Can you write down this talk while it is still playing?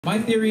My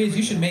theory is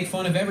you should make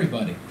fun of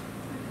everybody,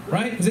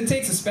 right? Because it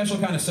takes a special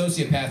kind of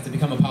sociopath to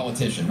become a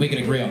politician. We can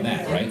agree on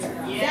that, right?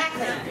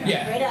 Exactly.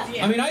 Yeah.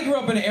 I mean, I grew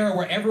up in an era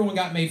where everyone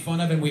got made fun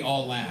of and we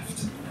all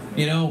laughed.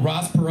 You know,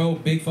 Ross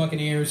Perot, big fucking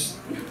ears.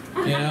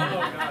 You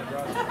know?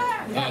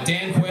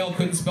 Dan Quayle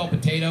couldn't spell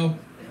potato.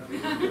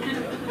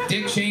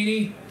 Dick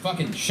Cheney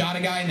fucking shot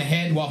a guy in the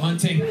head while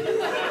hunting.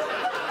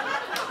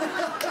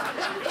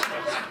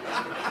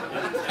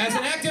 As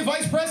an active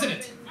vice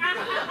president.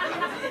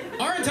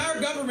 Our entire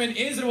government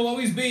is and will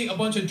always be a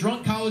bunch of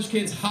drunk college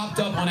kids hopped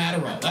up on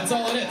Adderall. That's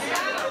all it is.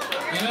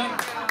 You know?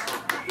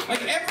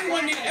 Like,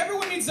 everyone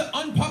needs to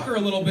unpucker a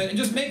little bit and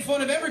just make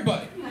fun of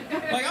everybody.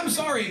 Like, I'm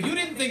sorry, if you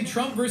didn't think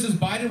Trump versus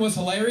Biden was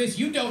hilarious,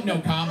 you don't know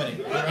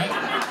comedy, all right?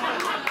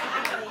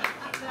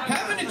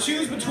 Having to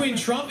choose between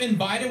Trump and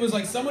Biden was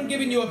like someone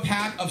giving you a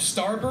pack of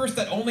Starburst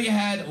that only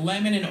had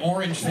lemon and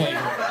orange flavor.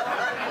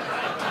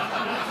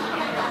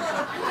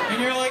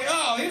 And you're like,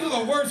 oh, these are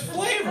the worst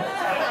flavor.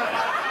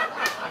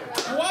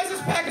 Why is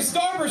this pack of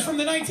Starburst from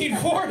the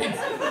 1940s?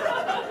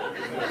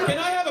 Can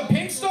I have a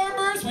pink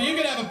Starburst? Well, you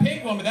can have a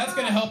pink one, but that's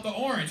going to help the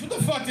orange. What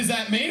the fuck does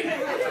that mean?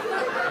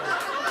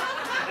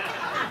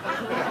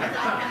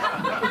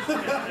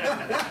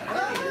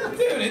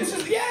 Dude, it's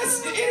just,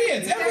 yes,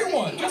 idiots,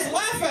 everyone. Just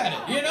laugh at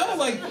it, you know?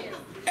 Like,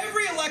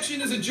 every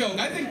election is a joke.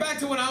 I think back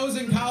to when I was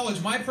in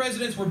college, my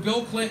presidents were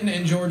Bill Clinton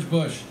and George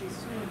Bush.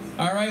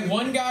 All right,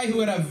 one guy who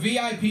had a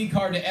VIP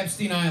card to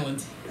Epstein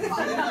Island.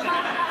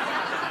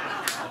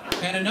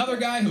 And another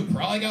guy who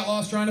probably got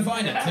lost trying to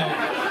find it, so.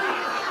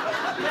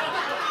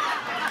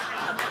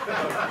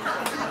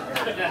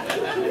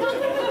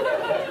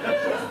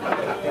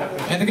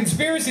 And the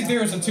conspiracy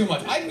theorists are too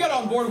much. I can get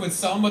on board with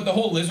some, but the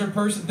whole lizard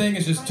person thing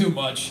is just too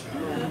much.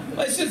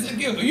 Let's just,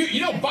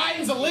 you know,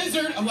 Biden's a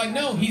lizard. I'm like,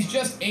 no, he's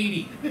just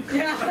 80.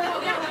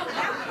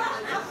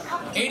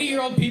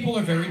 80-year-old people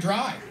are very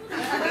dry.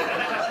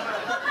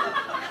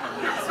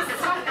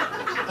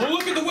 Oh,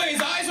 look at the way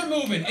his eyes are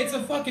moving. It's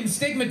a fucking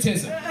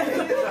stigmatism.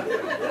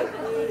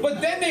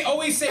 But then they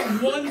always say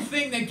one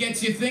thing that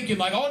gets you thinking,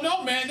 like, oh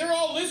no, man, they're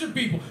all lizard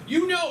people.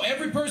 You know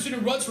every person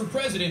who runs for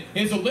president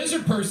is a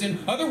lizard person.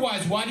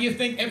 Otherwise, why do you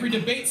think every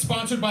debate's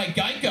sponsored by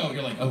Geico?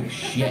 You're like, oh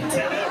shit.